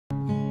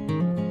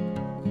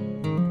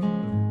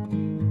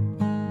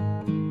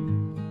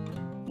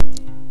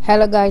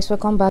Hello guys,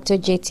 welcome back to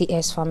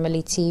JTS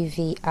Family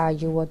TV. How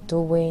you are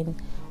doing?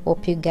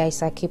 Hope you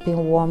guys are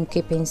keeping warm,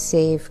 keeping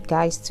safe.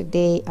 Guys,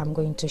 today I'm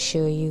going to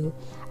show you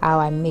how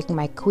I make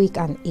my quick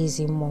and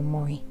easy moi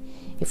moi.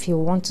 If you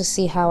want to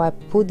see how I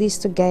put this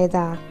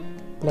together,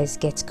 let's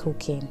get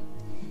cooking.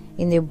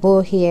 In a bowl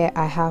here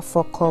I have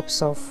 4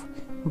 cups of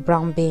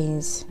brown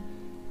beans,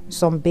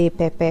 some bay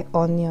pepper,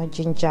 onion,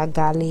 ginger,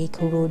 garlic,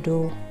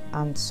 rodo,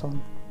 and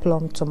some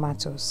plum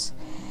tomatoes.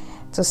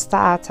 To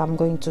start, I'm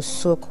going to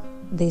soak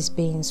these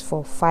beans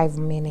for 5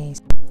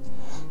 minutes.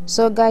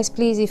 So guys,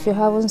 please, if you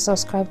haven't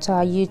subscribed to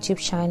our YouTube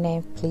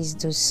channel, please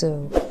do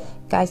so.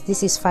 Guys,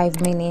 this is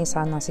 5 minutes,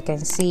 and as you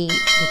can see,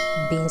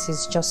 the beans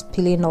is just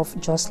peeling off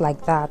just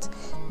like that.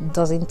 It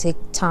doesn't take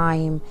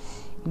time.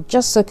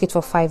 Just soak it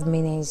for 5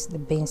 minutes. The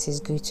beans is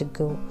good to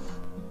go.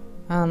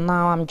 And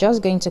now I'm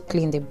just going to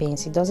clean the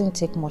beans. It doesn't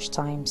take much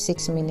time.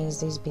 6 minutes,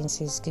 this beans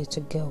is good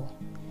to go.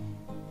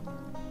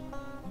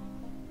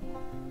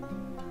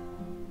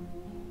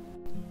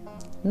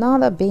 Now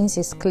the beans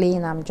is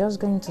clean, I'm just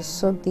going to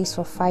soak this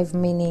for 5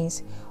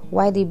 minutes.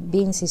 While the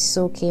beans is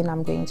soaking,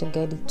 I'm going to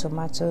get the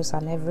tomatoes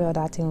and every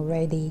other thing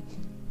ready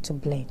to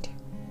blend.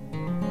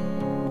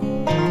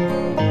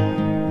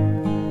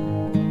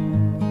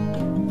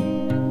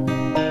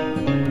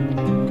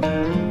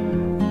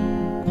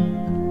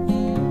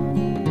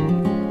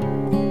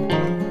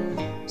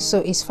 So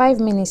it's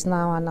 5 minutes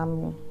now, and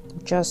I'm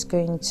just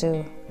going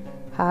to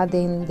add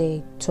in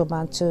the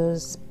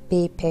tomatoes,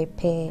 bay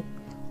pepper,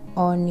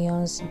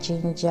 onions,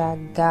 ginger,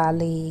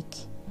 garlic,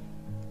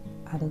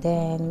 and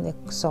then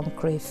some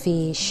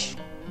crayfish.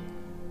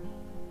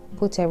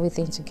 Put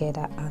everything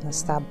together and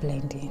start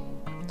blending.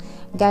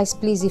 Guys,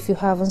 please, if you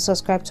haven't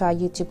subscribed to our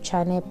YouTube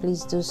channel,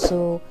 please do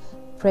so.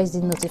 Press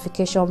the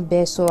notification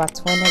bell so that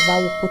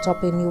whenever we put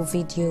up a new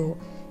video,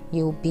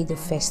 you'll be the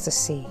first to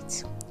see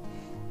it.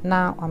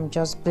 Now I'm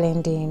just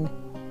blending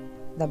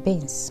the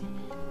beans.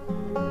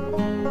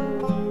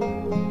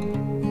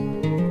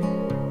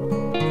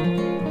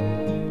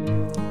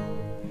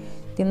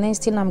 The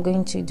next thing I'm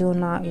going to do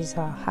now is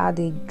add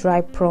the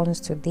dry prawns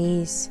to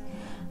this,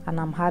 and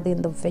I'm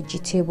adding the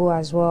vegetable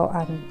as well,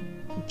 and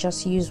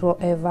just use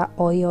whatever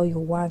oil you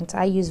want.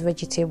 I use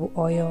vegetable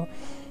oil.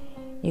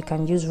 You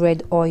can use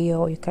red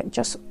oil, you can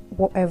just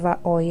whatever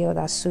oil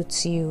that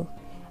suits you.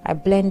 I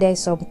blended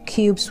some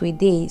cubes with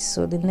this.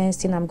 So the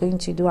next thing I'm going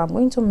to do, I'm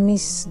going to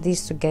mix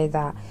this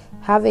together,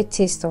 have a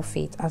taste of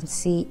it, and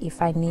see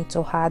if I need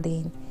to add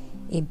in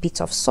a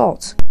bit of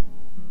salt.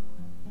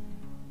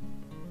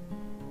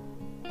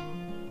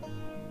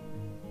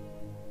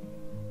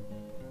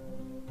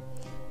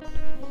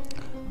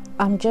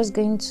 I'm just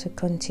going to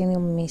continue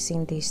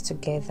mixing this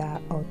together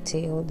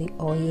until the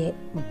oil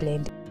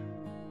blend.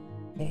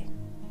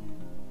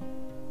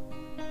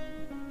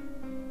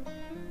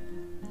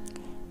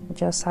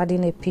 Just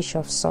adding a pinch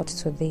of salt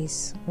to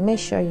this. Make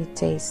sure you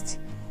taste.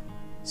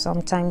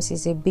 Sometimes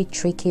it's a bit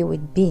tricky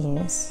with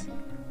beans.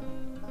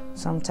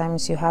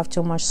 Sometimes you have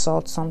too much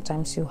salt,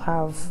 sometimes you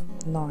have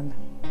none.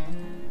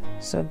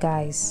 So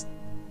guys,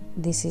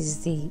 this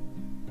is the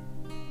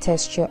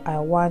texture I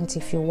want.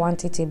 If you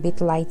want it a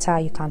bit lighter,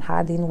 you can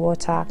add in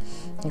water.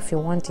 If you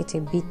want it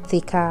a bit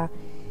thicker.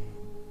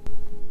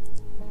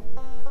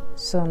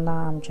 So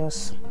now I'm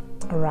just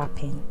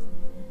wrapping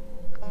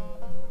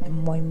the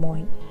moi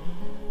moi.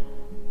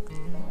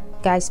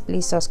 Guys,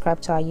 please subscribe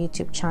to our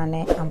YouTube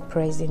channel and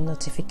press the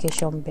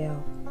notification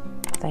bell.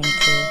 Thank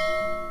you.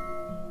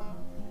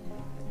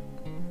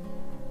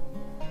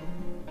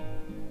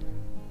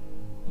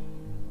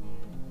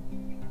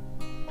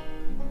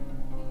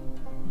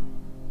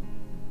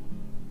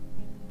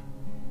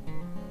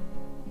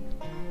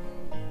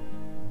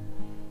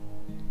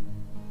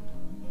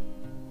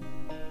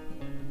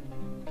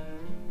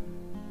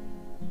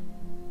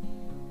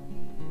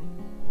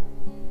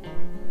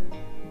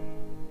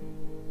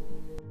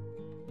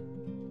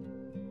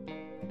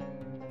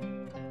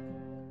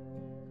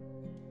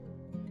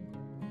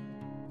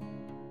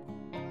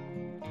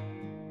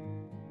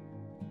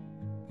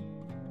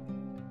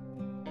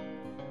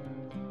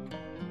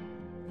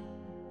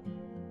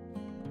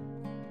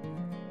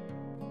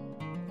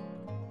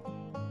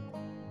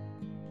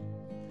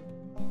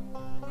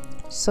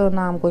 So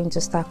now I'm going to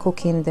start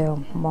cooking the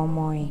moi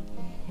moi.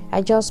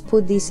 I just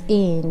put this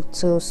in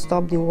to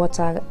stop the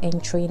water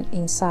entering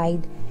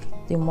inside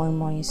the moi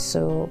moi.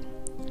 So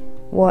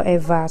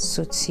whatever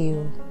suits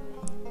you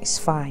is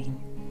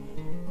fine.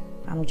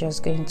 I'm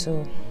just going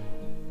to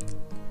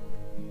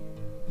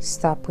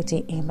start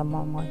putting in the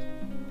moi moi.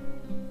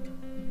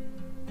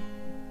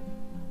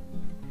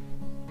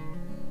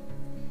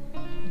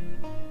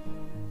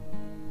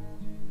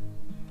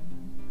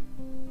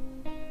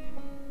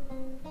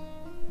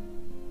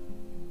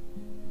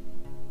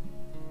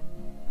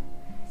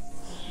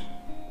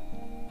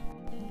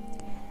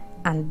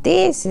 And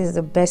this is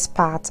the best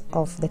part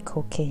of the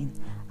cooking.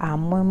 Our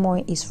moi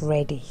moi is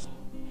ready.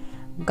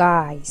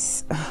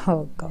 Guys,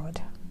 oh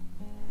God,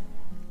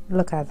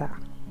 look at that.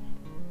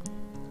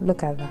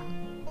 Look at that.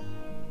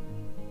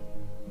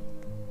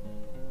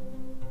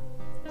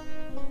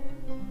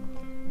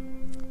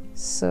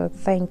 So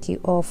thank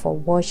you all for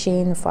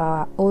watching. For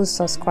our old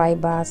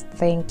subscribers,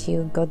 thank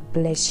you. God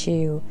bless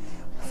you.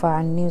 For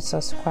our new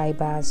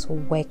subscribers,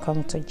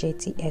 welcome to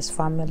JTS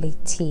Family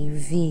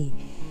TV.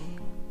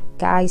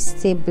 Guys,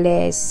 stay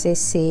blessed, stay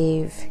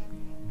safe,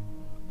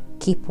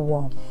 keep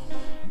warm.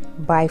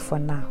 Bye for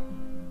now.